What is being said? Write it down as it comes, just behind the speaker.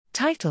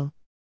Title: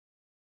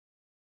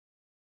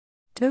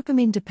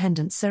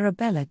 Dopamine-dependent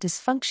cerebellar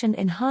dysfunction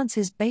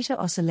enhances beta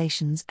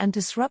oscillations and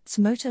disrupts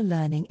motor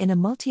learning in a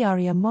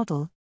multiarea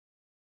model.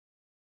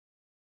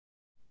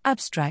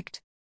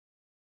 Abstract: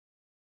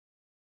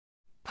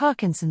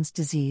 Parkinson's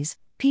disease,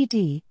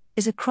 PD,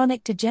 is a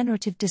chronic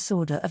degenerative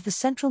disorder of the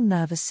central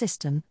nervous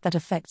system that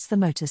affects the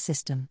motor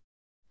system.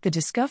 The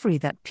discovery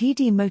that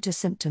PD motor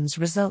symptoms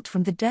result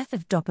from the death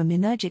of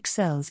dopaminergic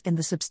cells in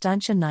the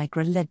substantia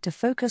nigra led to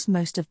focus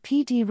most of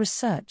PD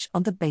research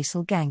on the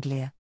basal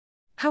ganglia.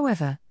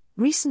 However,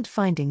 recent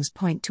findings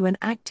point to an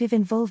active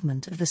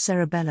involvement of the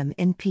cerebellum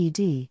in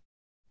PD.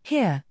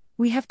 Here,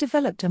 we have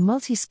developed a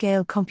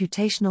multi-scale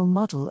computational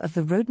model of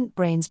the rodent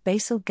brain's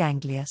basal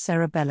ganglia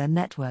cerebellar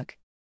network.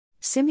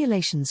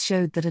 Simulations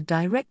showed that a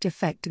direct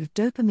effect of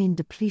dopamine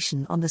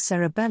depletion on the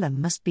cerebellum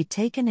must be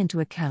taken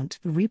into account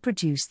to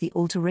reproduce the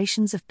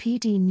alterations of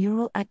PD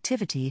neural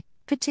activity,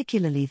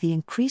 particularly the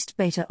increased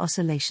beta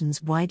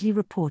oscillations widely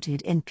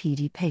reported in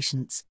PD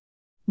patients.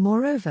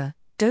 Moreover,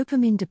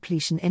 dopamine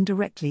depletion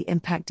indirectly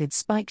impacted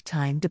spike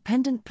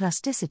time-dependent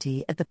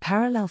plasticity at the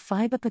parallel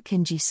fiber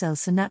Purkinje cell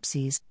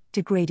synapses,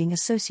 degrading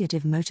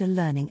associative motor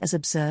learning as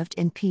observed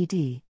in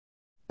PD.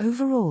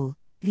 Overall,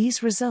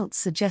 these results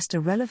suggest a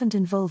relevant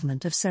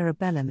involvement of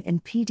cerebellum in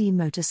PD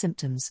motor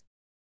symptoms.